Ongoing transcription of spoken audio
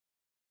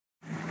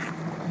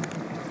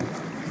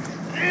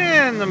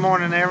the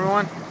morning,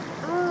 everyone.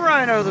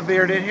 Rhino the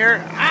Bearded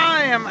here.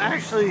 I am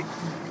actually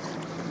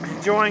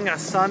enjoying a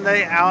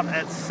Sunday out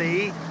at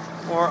sea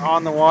or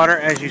on the water,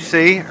 as you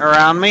see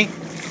around me.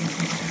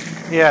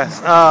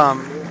 Yes,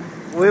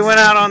 we went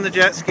out on the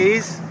jet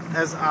skis,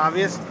 as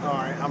obvious. All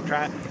right,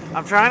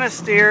 I'm trying to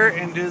steer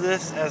and do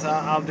this as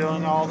I'm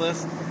doing all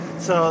this.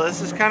 So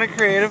this is kind of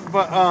creative,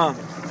 but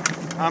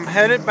I'm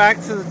headed back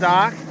to the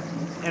dock,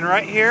 and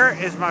right here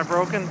is my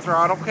broken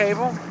throttle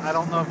cable. I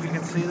don't know if you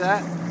can see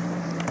that,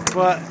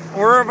 but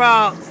we're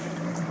about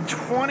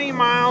 20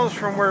 miles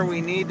from where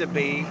we need to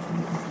be,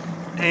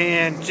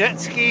 and jet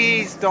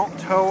skis don't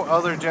tow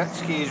other jet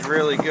skis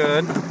really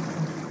good.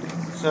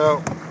 So,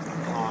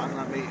 hold on,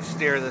 let me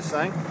steer this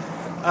thing.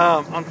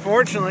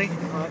 Unfortunately,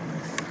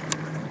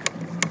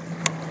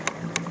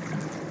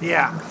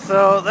 yeah,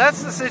 so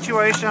that's the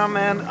situation I'm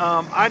in.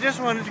 I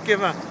just wanted to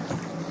give a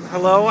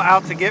hello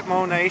out to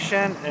Gitmo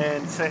Nation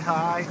and say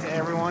hi to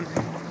everyone.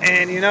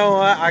 And you know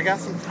what? I got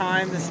some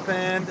time to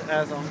spend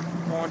as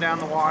I'm going down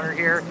the water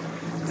here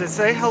to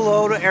say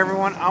hello to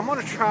everyone. I'm going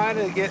to try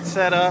to get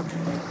set up.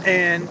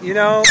 And you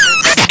know,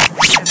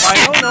 if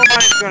I know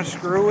nobody's going to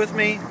screw with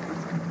me,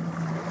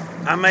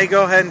 I may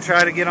go ahead and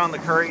try to get on the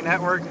Curry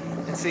network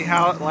and see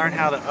learn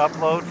how to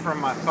upload from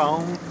my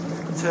phone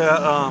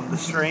to the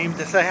stream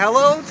to say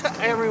hello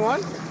to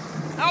everyone.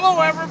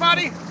 Hello,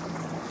 everybody.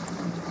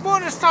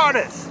 Buenas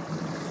tardes.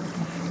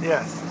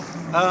 Yes.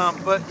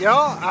 But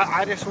y'all,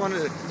 I just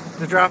wanted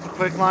to drop a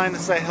quick line to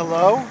say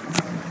hello.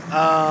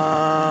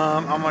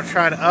 I'm going to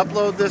try to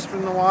upload this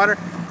from the water.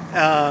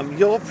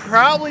 You'll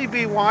probably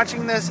be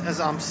watching this as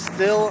I'm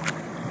still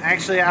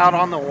actually out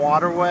on the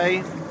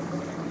waterway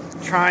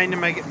trying to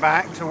make it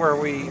back to where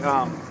we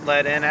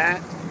let in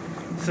at.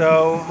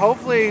 So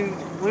hopefully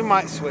we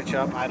might switch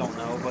up. I don't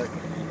know, but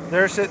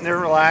they're sitting there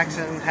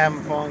relaxing,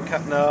 having fun,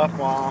 cutting up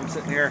while I'm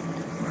sitting here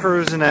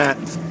cruising at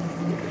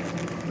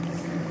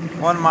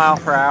 1 mile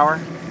per hour.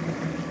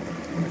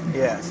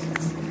 Yes.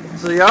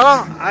 So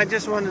y'all, I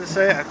just wanted to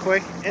say a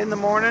quick in the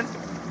morning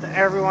to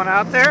everyone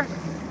out there.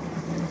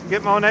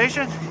 Gitmo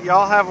Nation,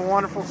 y'all have a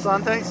wonderful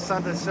Sunday.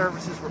 Sunday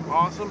services were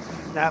awesome.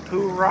 That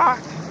pool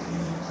rocked.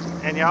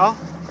 And y'all,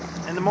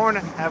 in the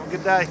morning, have a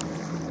good day.